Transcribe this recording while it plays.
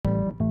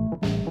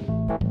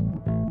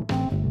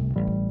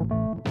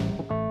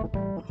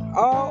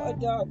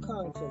adult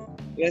content.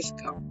 Let's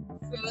go.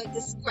 For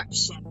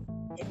description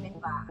is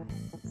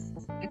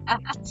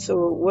advised.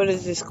 So, what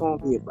is this going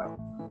to be about?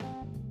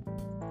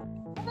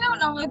 I don't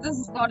know what this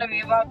is going to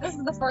be about. This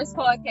is the first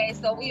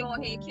podcast, so we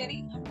on here,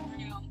 Kitty.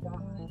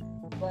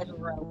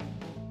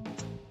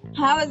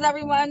 How is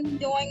everyone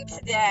doing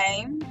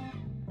today?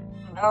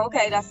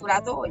 Okay, that's what I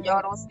thought.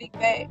 Y'all don't speak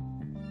back.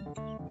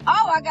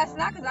 Oh, I guess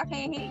not, because I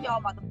can't hear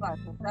y'all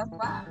motherfuckers. That's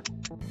why.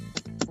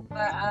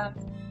 But,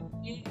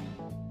 yeah.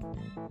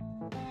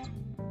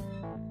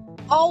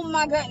 Oh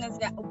my goodness,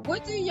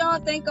 what do y'all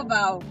think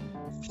about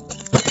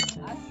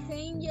a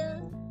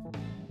senior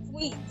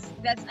suite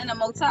that's in a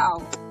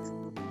motel?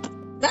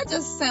 That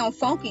just sounds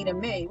funky to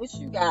me. What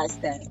you guys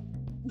think?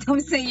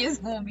 Them seniors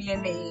gonna be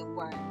in there,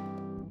 what?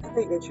 I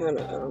think they're trying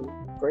to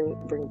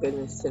bring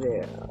business to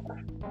their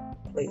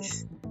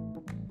place.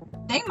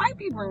 They might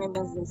be bringing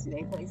business to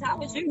their place. How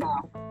would you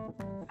know?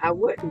 I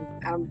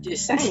wouldn't. I'm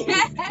just saying.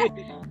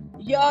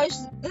 Yo,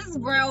 this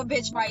brown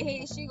bitch right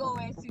here, she go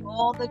into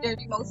all the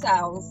dirty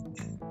motels.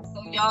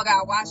 So y'all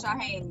gotta wash your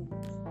hands.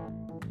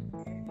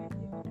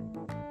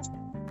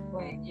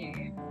 But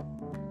yeah.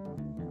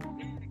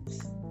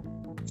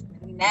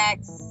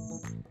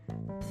 Next.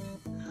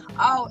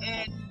 Oh,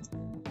 and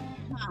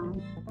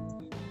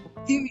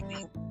do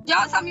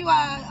y'all tell me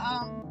why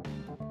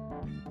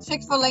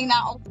Chick-fil-A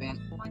not open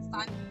on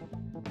Sunday?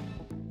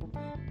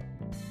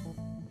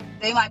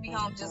 They might be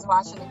home just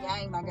watching the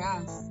game, I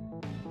guess.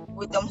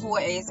 With them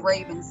whore-ass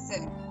Ravens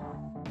too.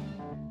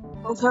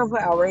 Don't come for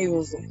our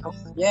Ravens now.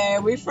 Yeah,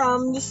 we're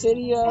from the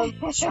city of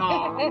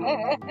charm.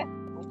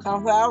 Don't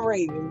come for our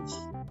Ravens.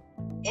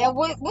 And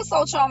what's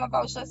so charming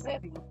about your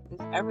city?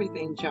 It's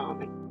everything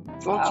charming.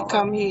 Won't you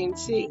come here and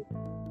see?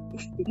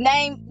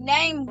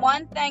 Name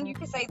one thing you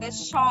can say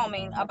that's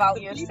charming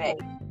about your city.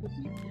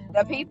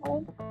 The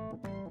people?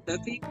 The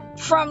people.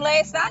 From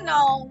last I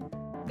know,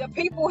 the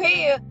people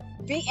here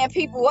beating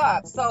people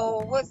up.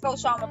 So what's so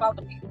charming about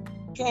the people?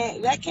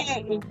 That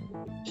can't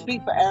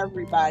speak for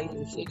everybody in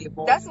the city of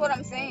Baltimore. That's what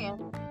I'm saying.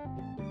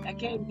 That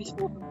can't be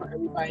spoken for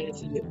everybody in the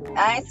city of Baltimore.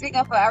 I ain't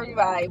speaking for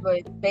everybody,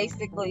 but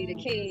basically the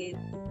kids.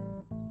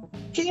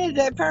 Kids,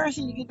 that parents,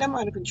 you get them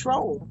under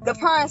control. The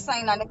parents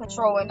ain't under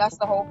control, and that's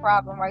the whole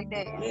problem right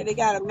there. Yeah, they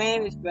gotta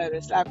manage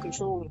better, stop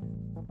controlling.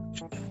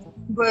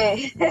 But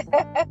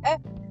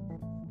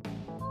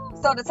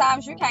so the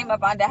times you came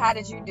up under, how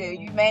did you do?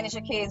 You manage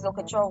your kids or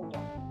control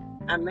them?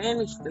 I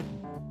managed them.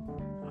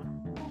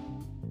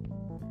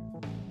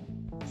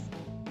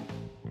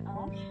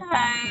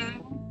 Okay.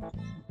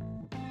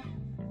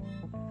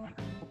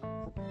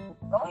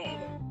 Go ahead.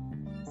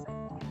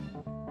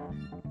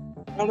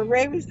 Well, the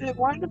Ravens did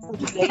wonderful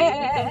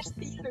today.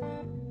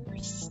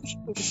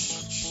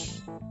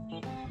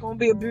 Gonna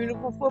be a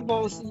beautiful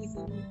football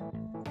season.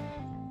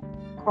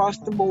 Across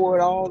the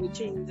board, all the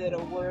teams that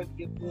are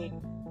worthy of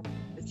winning.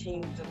 The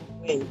teams that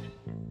win.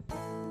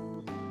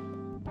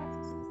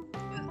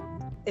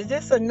 Is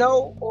this a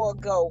no or a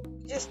go?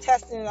 Just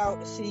testing it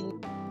out to see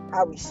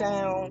how we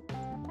sound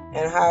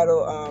and how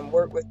to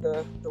work with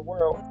the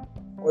world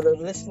or the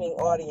listening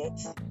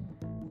audience.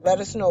 Let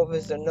us know if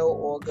it's a no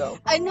or a go.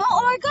 A no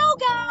or a go,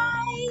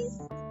 guys.